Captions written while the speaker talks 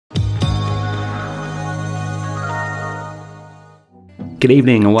Good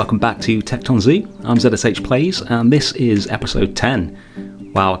evening and welcome back to Tekton Zoo. I'm ZSH Plays and this is episode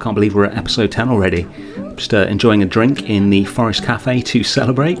 10. Wow, I can't believe we're at episode 10 already. Just enjoying a drink in the Forest Cafe to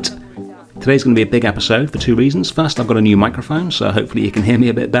celebrate. Today's going to be a big episode for two reasons. First, I've got a new microphone, so hopefully you can hear me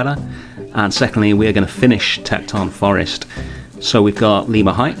a bit better. And secondly, we're going to finish Tekton Forest. So we've got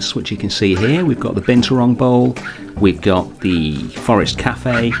Lima Heights, which you can see here. We've got the Binturong Bowl. We've got the Forest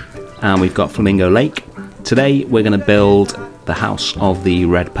Cafe. And we've got Flamingo Lake. Today, we're going to build the house of the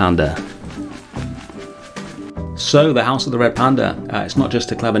Red Panda. So the house of the Red Panda, it's not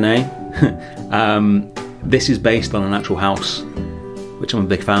just a clever name. This is based on an actual house, which I'm a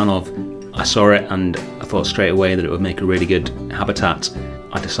big fan of. I saw it and I thought straight away that it would make a really good habitat.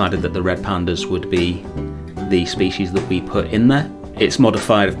 I decided that the Red Pandas would be the species that we put in there. It's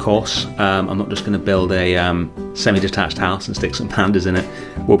modified, of course. I'm not just going to build a semi-detached house and stick some pandas in it.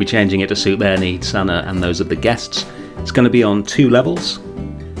 We'll be changing it to suit their needs and those of the guests. It's going to be on 2 levels,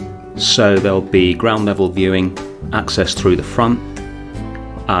 so there'll be ground level viewing, access through the front,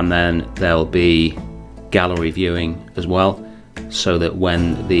 and then there'll be gallery viewing as well, so that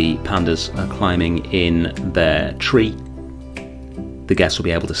when the pandas are climbing in their tree, the guests will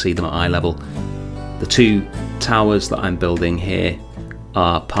be able to see them at eye level. The 2 towers that I'm building here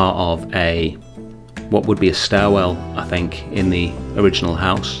are part of what would be a stairwell, I think, in the original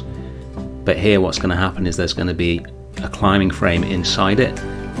house. But here what's going to happen is there's going to be a climbing frame inside it,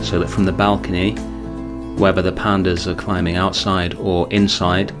 so that from the balcony, whether the pandas are climbing outside or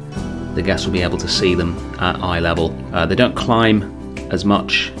inside, the guests will be able to see them at eye level. They don't climb as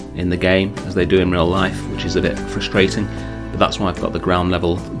much in the game as they do in real life, which is a bit frustrating, but that's why I've got the ground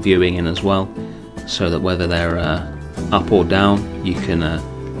level viewing in as well, so that whether they're up or down, you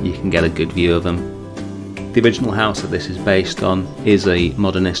can get a good view of them. The original house that this is based on is a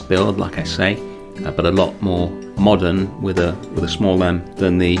modernist build, like I say, but a lot more modern with a small m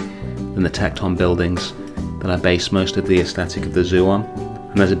than the Tekton buildings that I base most of the aesthetic of the zoo on.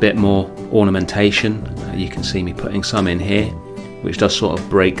 And there's a bit more ornamentation. You can see me putting some in here, which does sort of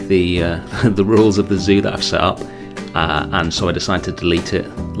break the the rules of the zoo that I've set up, and so I decided to delete it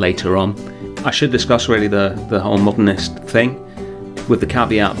later on. I should discuss really the whole modernist thing, with the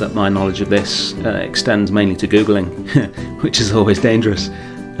caveat that my knowledge of this extends mainly to Googling, which is always dangerous.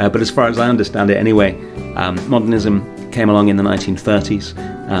 But as far as I understand it anyway, modernism came along in the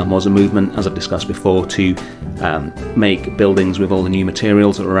 1930s, was a movement, as I've discussed before, to make buildings with all the new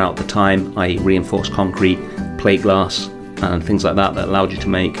materials that were out at the time, i.e. reinforced concrete, plate glass, and things like that allowed you to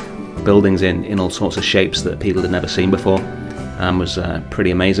make buildings in all sorts of shapes that people had never seen before, and was pretty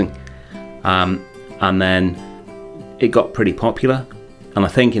amazing. And then it got pretty popular, and I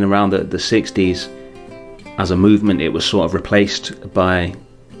think in around the 60s, as a movement, it was sort of replaced by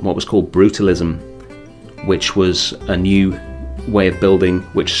what was called brutalism, which was a new way of building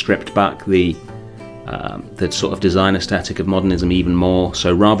which stripped back the sort of design aesthetic of modernism even more.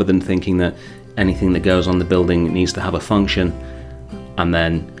 So rather than thinking that anything that goes on the building needs to have a function, and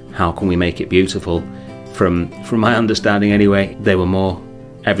then how can we make it beautiful, from my understanding anyway, they were more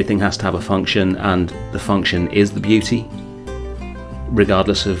everything has to have a function, and the function is the beauty,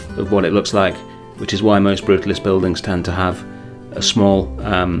 regardless of what it looks like, which is why most brutalist buildings tend to have a small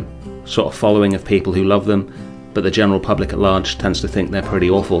sort of following of people who love them, but the general public at large tends to think they're pretty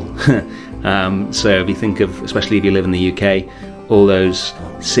awful. So if you think of, especially if you live in the UK, all those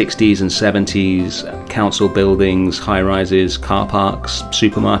 60s and 70s council buildings, high-rises, car parks,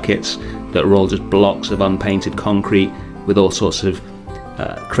 supermarkets that are all just blocks of unpainted concrete with all sorts of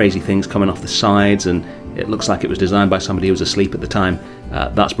crazy things coming off the sides, and it looks like it was designed by somebody who was asleep at the time,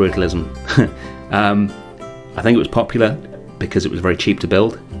 that's brutalism. I think it was popular because it was very cheap to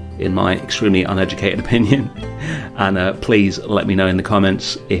build, in my extremely uneducated opinion. And please let me know in the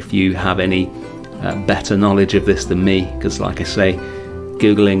comments if you have any better knowledge of this than me, because like I say,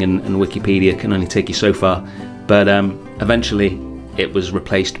 Googling and Wikipedia can only take you so far. But eventually it was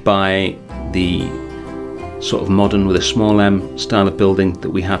replaced by the sort of modern with a small m style of building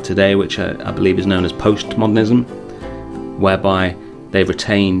that we have today, which I believe is known as postmodernism, whereby they've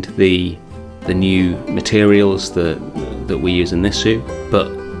retained the new materials that we use in this zoo,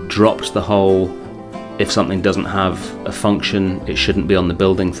 but dropped the whole if something doesn't have a function it shouldn't be on the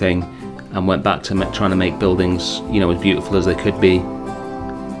building thing, and went back to trying to make buildings, you know, as beautiful as they could be,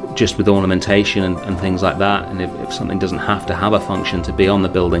 just with ornamentation and things like that, and if something doesn't have to have a function to be on the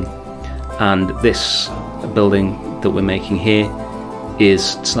building. And this building that we're making here is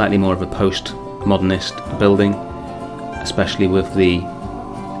slightly more of a post-modernist building, especially with the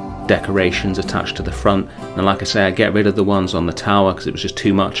decorations attached to the front. And like I say, I get rid of the ones on the tower because it was just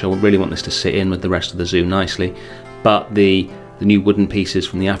too much. I really want this to sit in with the rest of the zoo nicely. But the the new wooden pieces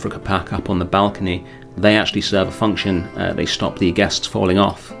from the Africa pack up on the balcony, they actually serve a function. They stop the guests falling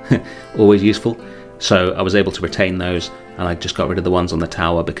off. Always useful. So I was able to retain those, and I just got rid of the ones on the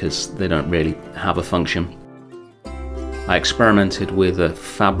tower because they don't really have a function. I experimented with a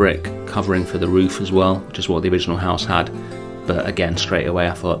fabric covering for the roof as well, which is what the original house had, but again, straight away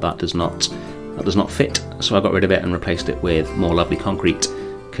I thought that does not fit, so I got rid of it and replaced it with more lovely concrete,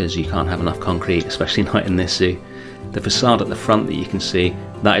 because you can't have enough concrete, especially not in this zoo. The facade at the front that you can see,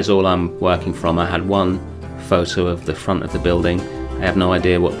 that is all I'm working from. I had one photo of the front of the building. I have no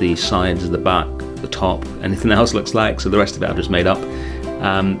idea what the sides, the back, the top, anything else looks like, so the rest of it I've just made up.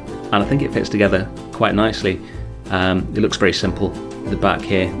 And I think it fits together quite nicely. It looks very simple. The back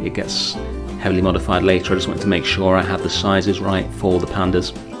here, it gets heavily modified later. I just wanted to make sure I had the sizes right for the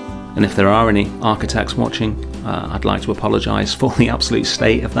pandas. And if there are any architects watching, I'd like to apologise for the absolute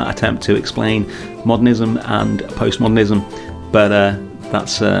state of that attempt to explain modernism and postmodernism, but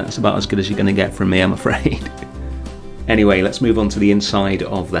that's about as good as you're going to get from me, I'm afraid. Anyway, let's move on to the inside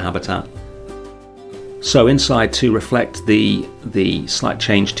of the habitat. So inside, to reflect the slight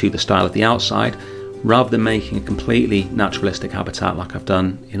change to the style of the outside, rather than making a completely naturalistic habitat like I've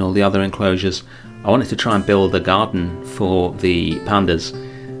done in all the other enclosures, I wanted to try and build a garden for the pandas.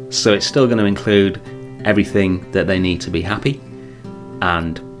 So it's still going to include everything that they need to be happy,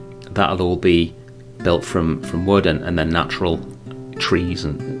 and that'll all be built from wood and then natural trees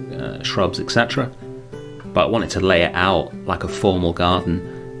and shrubs, etc. But I wanted to lay it out like a formal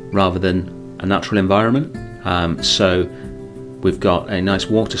garden rather than a natural environment. So we've got a nice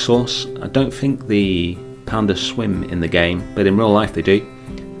water source. I don't think the pandas swim in the game, but in real life they do.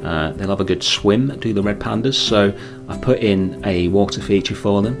 They love a good swim, do the red pandas, so I've put in a water feature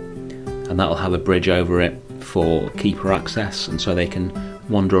for them, and that'll have a bridge over it for keeper access, and so they can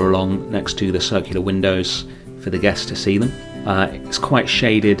wander along next to the circular windows for the guests to see them. It's quite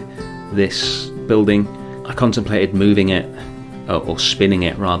shaded, this building. I contemplated moving it, or spinning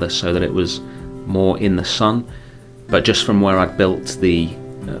it rather, so that it was more in the sun, but just from where I'd built the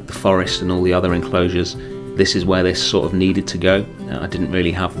forest and all the other enclosures, this is where this sort of needed to go. I didn't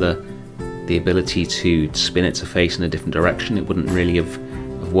really have the ability to spin it to face in a different direction. It wouldn't really have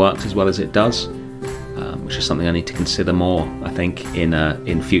worked as well as it does, which is something I need to consider more, I think,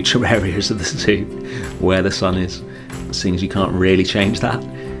 in future areas of the zoo where the sun is, seeing as you can't really change that.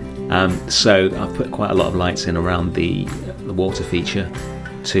 So I've put quite a lot of lights in around the water feature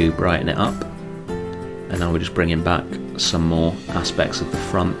to brighten it up, and now we're just bringing back some more aspects of the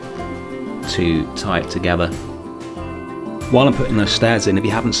front to tie it together. While I'm putting those stairs in, if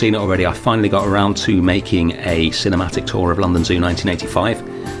you haven't seen it already, I finally got around to making a cinematic tour of London Zoo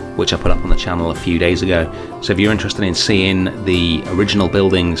 1985, which I put up on the channel a few days ago. So if you're interested in seeing the original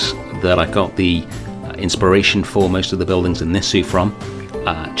buildings that I got the inspiration for most of the buildings in this zoo from,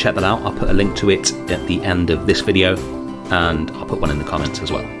 check that out. I'll put a link to it at the end of this video, and I'll put one in the comments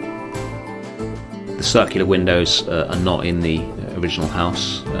as well. The circular windows are not in the original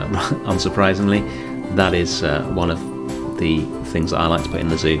house, unsurprisingly. That is one of the things that I like to put in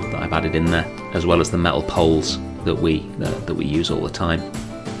the zoo that I've added in there, as well as the metal poles that we use all the time.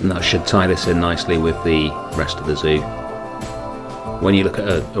 And that should tie this in nicely with the rest of the zoo. When you look at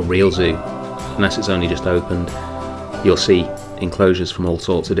a real zoo, unless it's only just opened, you'll see enclosures from all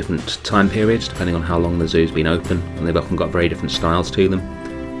sorts of different time periods, depending on how long the zoo's been open, and they've often got very different styles to them.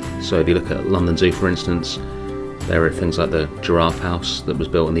 So if you look at London Zoo, for instance, there are things like the giraffe house that was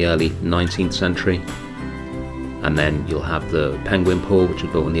built in the early 19th century, and then you'll have the penguin pool, which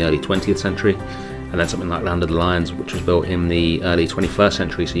was built in the early 20th century, and then something like Land of the Lions, which was built in the early 21st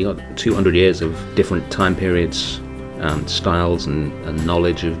century. So you got 200 years of different time periods and styles and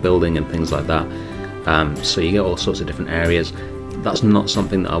knowledge of building and things like that. So you get all sorts of different areas. That's not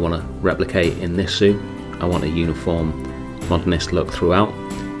something that I want to replicate in this zoo. I want a uniform modernist look throughout,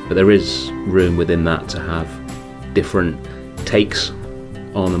 but there is room within that to have different takes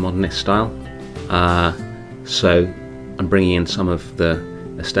on the modernist style. So I'm bringing in some of the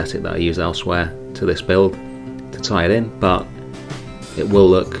aesthetic that I use elsewhere to this build to tie it in, but it will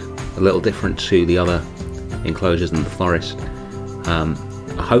look a little different to the other enclosures in the forest.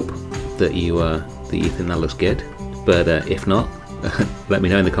 I hope that you think that looks good, but if not, let me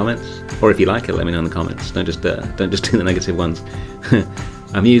know in the comments, or if you like it, let me know in the comments. Don't just do the negative ones.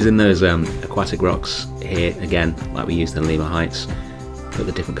 I'm using those aquatic rocks here again, like we used in Lima Heights. Put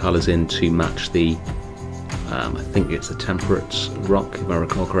the different colours in to match the, I think it's the temperate rock, if I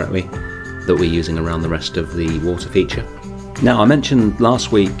recall correctly, that we're using around the rest of the water feature. Now, I mentioned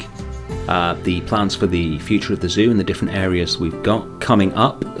last week the plans for the future of the zoo and the different areas we've got coming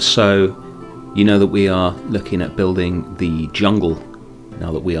up. So you know that we are looking at building the jungle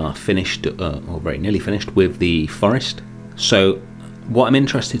now that we are finished, or very nearly finished, with the forest. So what I'm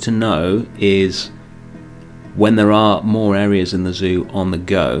interested to know is, when there are more areas in the zoo on the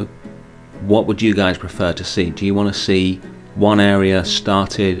go, what would you guys prefer to see? Do you want to see one area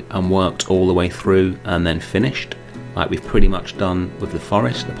started and worked all the way through and then finished, like we've pretty much done with the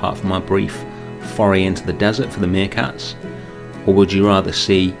forest, apart from our brief foray into the desert for the meerkats? Or would you rather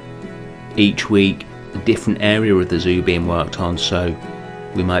see each week a different area of the zoo being worked on? So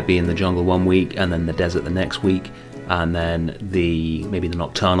we might be in the jungle one week and then the desert the next week, and then maybe the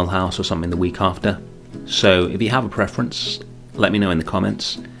nocturnal house or something the week after. So if you have a preference, let me know in the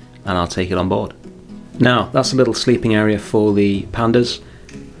comments and I'll take it on board. Now, that's a little sleeping area for the pandas.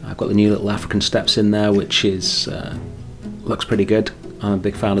 I've got the new little African steps in there, which is looks pretty good. I'm a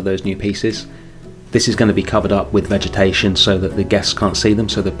big fan of those new pieces. This is going to be covered up with vegetation so that the guests can't see them,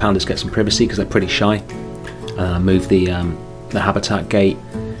 so the pandas get some privacy because they're pretty shy. And I moved the habitat gate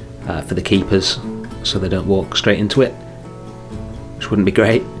for the keepers so they don't walk straight into it, which wouldn't be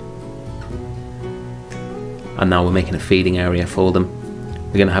great. And now we're making a feeding area for them.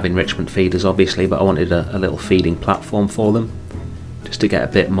 We're going to have enrichment feeders obviously, but I wanted a little feeding platform for them, just to get a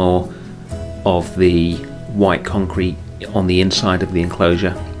bit more of the white concrete on the inside of the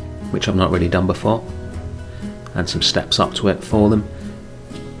enclosure, which I've not really done before, and some steps up to it for them.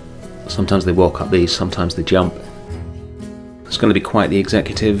 Sometimes they walk up these, sometimes they jump. It's going to be quite the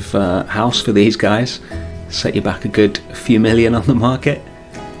executive house for these guys. Set you back a good few million on the market.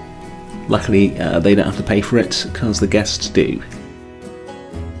 Luckily they don't have to pay for it because the guests do.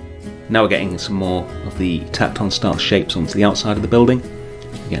 Now we're getting some more of the Tekton style shapes onto the outside of the building.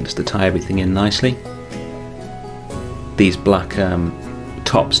 Again, just to tie everything in nicely. These black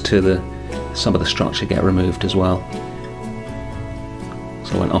tops to some of the structure get removed as well.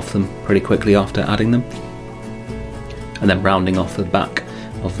 So I went off them pretty quickly after adding them. And then rounding off the back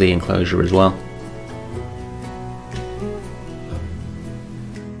of the enclosure as well.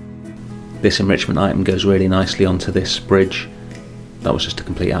 This enrichment item goes really nicely onto this bridge. That was just a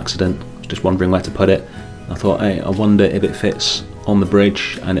complete accident. I was just wondering where to put it. I thought, hey, I wonder if it fits on the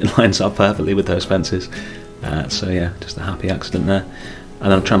bridge, and it lines up perfectly with those fences. So yeah, just a happy accident there.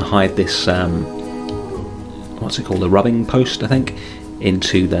 And I'm trying to hide this, what's it called, a rubbing post, I think,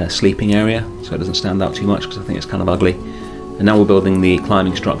 into their sleeping area, so it doesn't stand out too much because I think it's kind of ugly. And now we're building the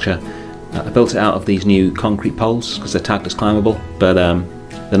climbing structure. I built it out of these new concrete poles because they're tagged as climbable, but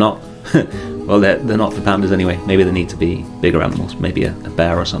they're not. Well, they're not for pandas anyway. Maybe they need to be bigger animals. Maybe a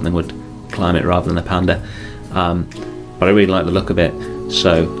bear or something would climb it rather than a panda. But I really like the look of it,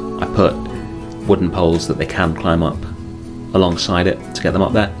 so I put wooden poles that they can climb up alongside it to get them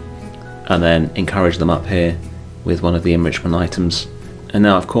up there, and then encourage them up here with one of the enrichment items. And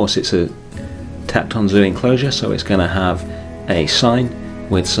now, of course, it's a Tekton Zoo enclosure, so it's going to have a sign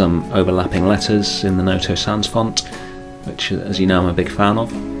with some overlapping letters in the Noto Sans font, which, as you know, I'm a big fan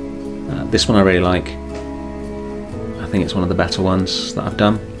of. This one I really like. I think it's one of the better ones that I've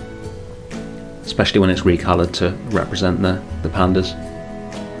done, especially when it's recoloured to represent the pandas.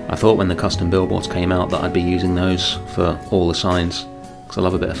 I thought when the custom billboards came out that I'd be using those for all the signs, because I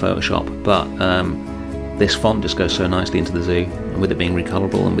love a bit of Photoshop, but this font just goes so nicely into the zoo, and with it being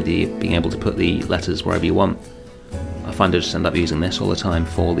recolourable and with you being able to put the letters wherever you want, I find I just end up using this all the time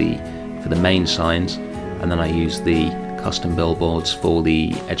for the main signs, and then I use the custom billboards for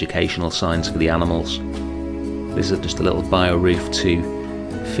the educational signs for the animals. This is just a little bio roof to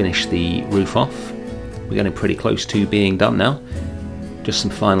finish the roof off. We're getting pretty close to being done now. Just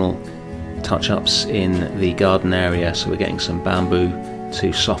some final touch-ups in the garden area, so we're getting some bamboo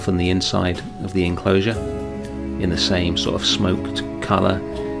to soften the inside of the enclosure in the same sort of smoked colour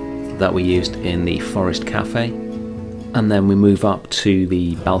that we used in the forest cafe. And then we move up to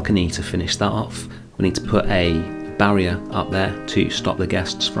the balcony to finish that off. We need to put a barrier up there to stop the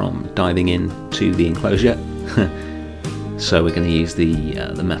guests from diving into the enclosure. So we're going to use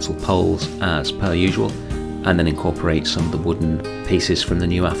the metal poles as per usual, and then incorporate some of the wooden pieces from the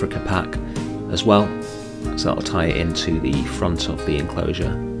new Africa pack as well. So that'll tie it into the front of the enclosure.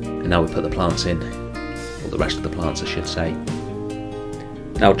 And now we put the plants in, or the rest of the plants I should say.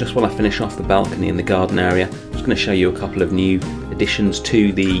 Now, just while I finish off the balcony and the garden area, I'm just going to show you a couple of new additions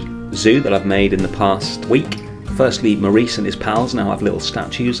to the zoo that I've made in the past week. Firstly, Maurice and his pals now have little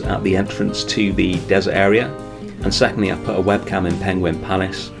statues at the entrance to the desert area. And secondly, I put a webcam in Penguin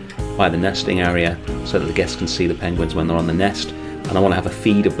Palace by the nesting area so that the guests can see the penguins when they're on the nest. And I want to have a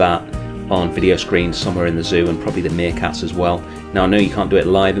feed of that on video screens somewhere in the zoo, and probably the meerkats as well. Now, I know you can't do it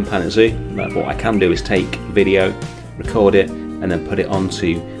live in Planet Zoo, but what I can do is take video, record it, and then put it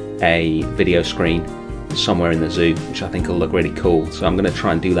onto a video screen somewhere in the zoo, which I think will look really cool. So I'm going to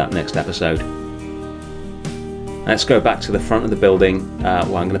try and do that next episode. Let's go back to the front of the building.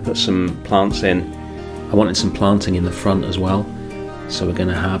 Well, I'm going to put some plants in. I wanted some planting in the front as well, so we're going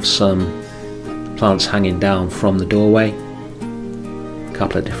to have some plants hanging down from the doorway. A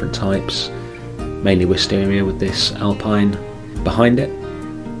couple of different types, mainly wisteria with this alpine behind it,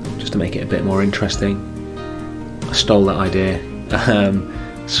 just to make it a bit more interesting. I stole that idea,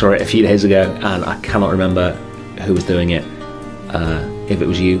 saw it a few days ago, and I cannot remember who was doing it. If it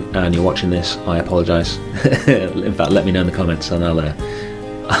was you and you're watching this, I apologise. In fact, let me know in the comments and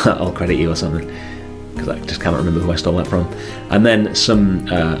I'll credit you or something, because I just cannot remember who I stole that from. And then some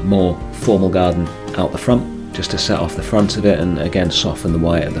more formal garden out the front, just to set off the front of it, and again soften the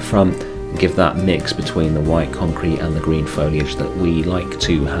white at the front, and give that mix between the white concrete and the green foliage that we like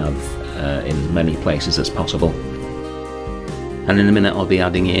to have in many places as possible. And in a minute I'll be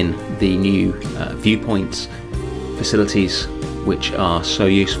adding in the new viewpoint facilities, which are so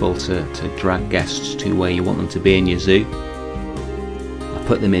useful to drag guests to where you want them to be in your zoo. I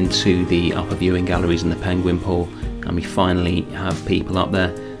put them into the upper viewing galleries in the penguin pool, and we finally have people up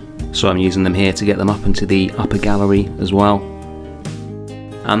there, so I'm using them here to get them up into the upper gallery as well.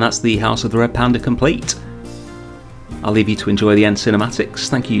 And that's the House of the Red Panda complete. I'll leave you to enjoy the end cinematics.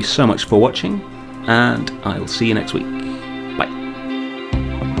 Thank you so much for watching, and I will see you next week.